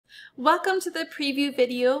Welcome to the preview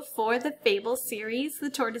video for the Fable series, The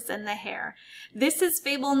Tortoise and the Hare. This is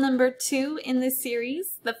Fable number 2 in this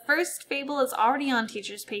series. The first Fable is already on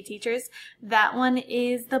Teachers Pay Teachers. That one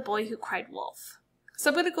is The Boy Who Cried Wolf. So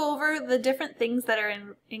I'm going to go over the different things that are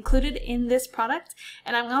included in this product,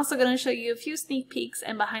 and I'm also going to show you a few sneak peeks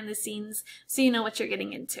and behind the scenes so you know what you're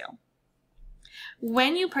getting into.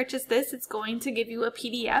 When you purchase this, it's going to give you a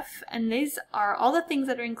PDF, and these are all the things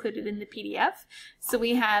that are included in the PDF. So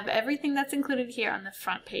we have everything that's included here on the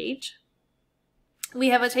front page. We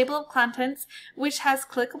have a table of contents, which has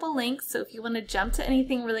clickable links, so if you want to jump to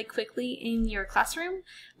anything really quickly in your classroom,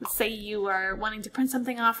 let's say you are wanting to print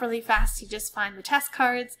something off really fast, you just find the task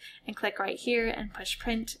cards and click right here and push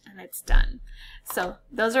print, and it's done. So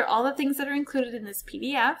those are all the things that are included in this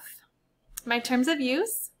PDF. My terms of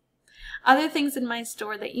use. Other things in my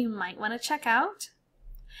store that you might want to check out.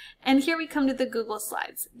 And here we come to the Google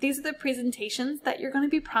Slides. These are the presentations that you're going to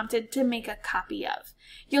be prompted to make a copy of.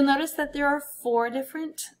 You'll notice that there are 4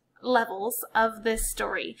 different levels of this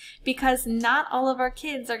story because not all of our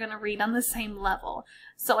kids are going to read on the same level.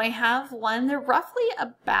 So I have one, they're roughly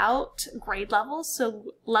about grade level.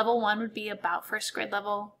 So level 1 would be about first grade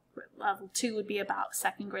level. Level 2 would be about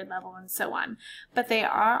second grade level, and so on. But they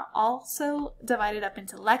are also divided up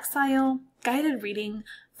into Lexile, guided reading,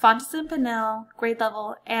 Fontes and Pinnell, grade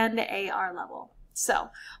level, and AR level. So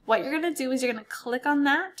what you're going to do is you're going to click on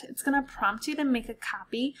that. It's going to prompt you to make a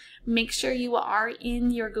copy. Make sure you are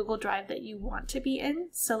in your Google Drive that you want to be in.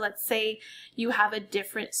 So let's say you have a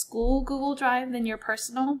different school Google Drive than your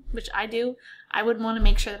personal, which I do. I would want to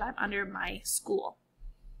make sure that I'm under my school.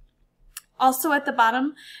 Also at the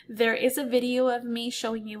bottom, there is a video of me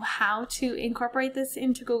showing you how to incorporate this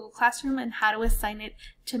into Google Classroom and how to assign it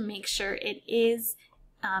to make sure it is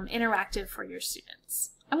interactive for your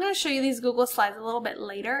students. I'm going to show you these Google Slides a little bit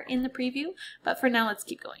later in the preview, but for now, let's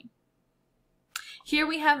keep going. Here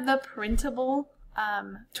we have the printable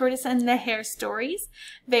Tortoise and the Hare stories.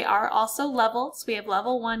 They are also leveled. We have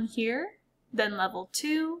level 1 here, then level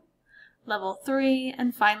 2, level 3,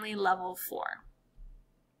 and finally level 4.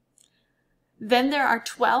 Then there are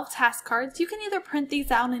 12 task cards. You can either print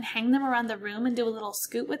these out and hang them around the room and do a little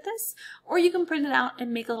scoot with this, or you can print it out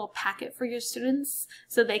and make a little packet for your students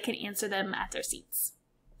so they can answer them at their seats.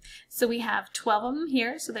 So we have 12 of them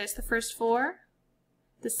here. So there's the first 4,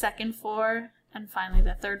 the second 4, and finally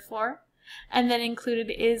the third 4. And then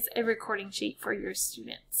included is a recording sheet for your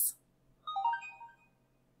students.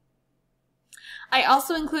 I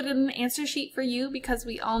also included an answer sheet for you because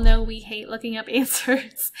we all know we hate looking up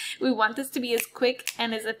answers. We want this to be as quick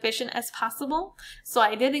and as efficient as possible. So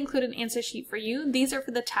I did include an answer sheet for you. These are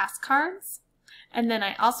for the task cards. And then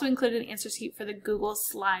I also included an answer sheet for the Google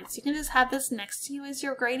Slides. You can just have this next to you as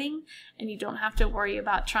you're grading and you don't have to worry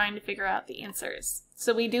about trying to figure out the answers.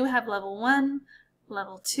 So we do have level 1,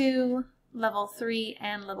 level 2, level 3,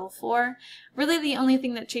 and level 4. Really the only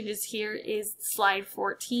thing that changes here is slide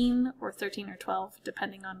 14 or 13 or 12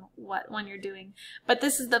 depending on what one you're doing. But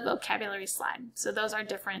this is the vocabulary slide. So those are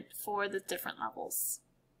different for the different levels.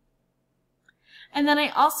 And then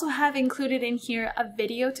I also have included in here a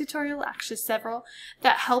video tutorial, actually several,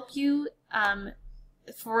 that help you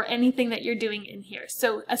for anything that you're doing in here.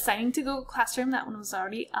 So assigning to Google Classroom, that one was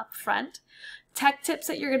already up front. Tech tips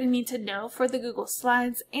that you're going to need to know for the Google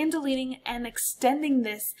Slides, and deleting and extending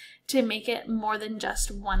this to make it more than just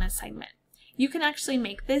one assignment. You can actually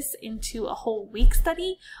make this into a whole week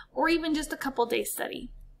study or even just a couple days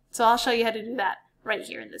study. So I'll show you how to do that right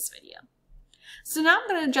here in this video. So now I'm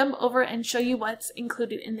going to jump over and show you what's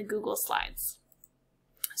included in the Google Slides.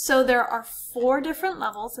 So there are 4 different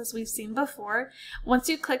levels, as we've seen before. Once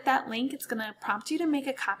you click that link, it's going to prompt you to make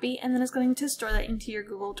a copy, and then it's going to store that into your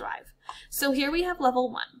Google Drive. So here we have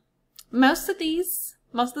level 1. Most of the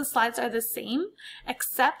slides are the same,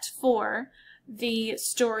 except for the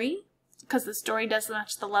story, because the story does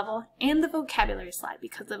match the level, and the vocabulary slide,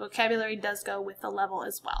 because the vocabulary does go with the level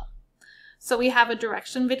as well. So we have a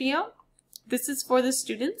direction video. This is for the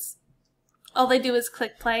students. All they do is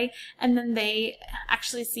click play, and then they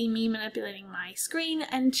actually see me manipulating my screen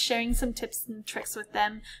and sharing some tips and tricks with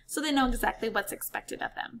them so they know exactly what's expected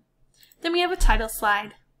of them. Then we have a title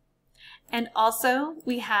slide, and also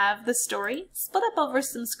we have the story split up over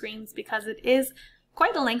some screens because it is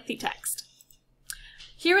quite a lengthy text.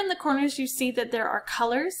 Here in the corners you see that there are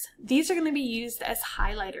colors. These are going to be used as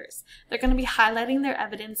highlighters. They're going to be highlighting their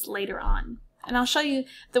evidence later on. And I'll show you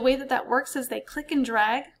the way that that works is they click and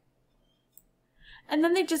drag, and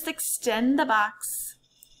then they just extend the box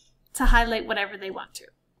to highlight whatever they want to.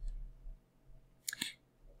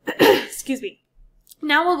 Excuse me.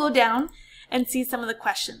 Now we'll go down and see some of the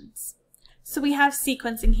questions. So we have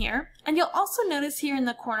sequencing here, and you'll also notice here in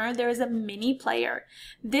the corner there is a mini player.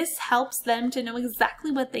 This helps them to know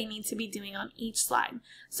exactly what they need to be doing on each slide.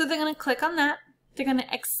 So they're going to click on that, they're going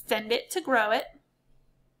to extend it to grow it,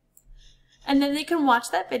 and then they can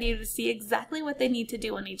watch that video to see exactly what they need to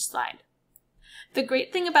do on each slide. The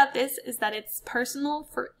great thing about this is that it's personal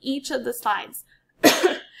for each of the slides.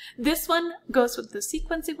 This one goes with the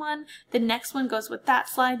sequencing one, the next one goes with that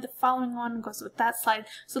slide, the following one goes with that slide.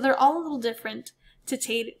 So they're all a little different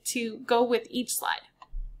to go with each slide.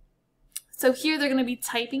 So here they're going to be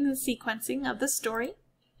typing the sequencing of the story.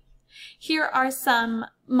 Here are some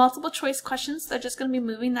multiple choice questions. They're just going to be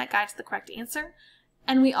moving that guide to the correct answer.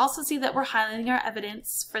 And we also see that we're highlighting our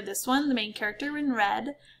evidence for this one, the main character, in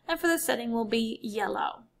red, and for the setting will be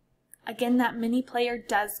yellow. Again, that mini player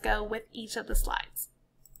does go with each of the slides.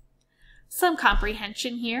 Some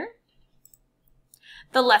comprehension here.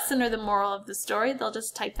 The lesson or the moral of the story, they'll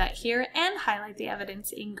just type that here and highlight the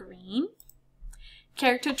evidence in green.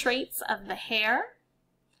 Character traits of the hare.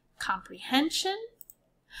 Comprehension.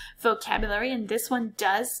 Vocabulary, and this one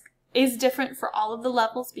is different for all of the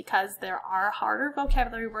levels because there are harder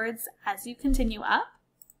vocabulary words as you continue up.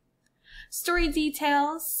 Story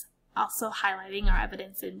details, also highlighting our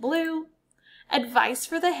evidence in blue. Advice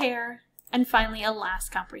for the hare, and finally a last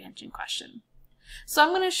comprehension question. So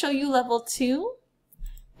I'm going to show you level 2,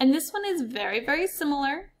 and this one is very, very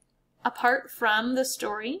similar apart from the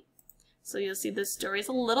story. So you'll see the story is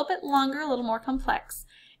a little bit longer, a little more complex,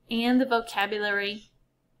 and the vocabulary,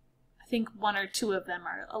 I think 1 or 2 of them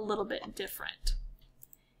are a little bit different.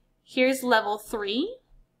 Here's level 3.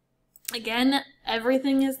 Again,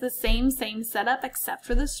 everything is the same setup except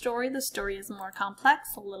for the story. The story is more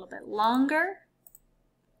complex, a little bit longer.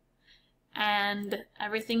 And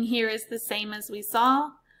everything here is the same as we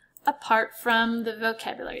saw, apart from the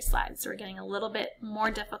vocabulary slides. So we're getting a little bit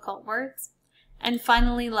more difficult words. And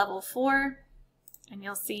finally, level 4. And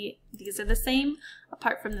you'll see these are the same,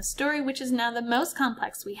 apart from the story, which is now the most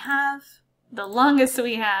complex we have, the longest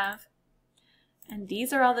we have. And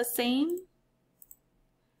these are all the same,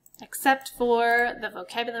 except for the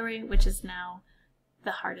vocabulary, which is now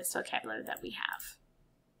the hardest vocabulary that we have.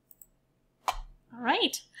 All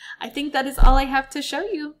right, I think that is all I have to show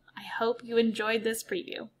you. I hope you enjoyed this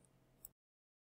preview.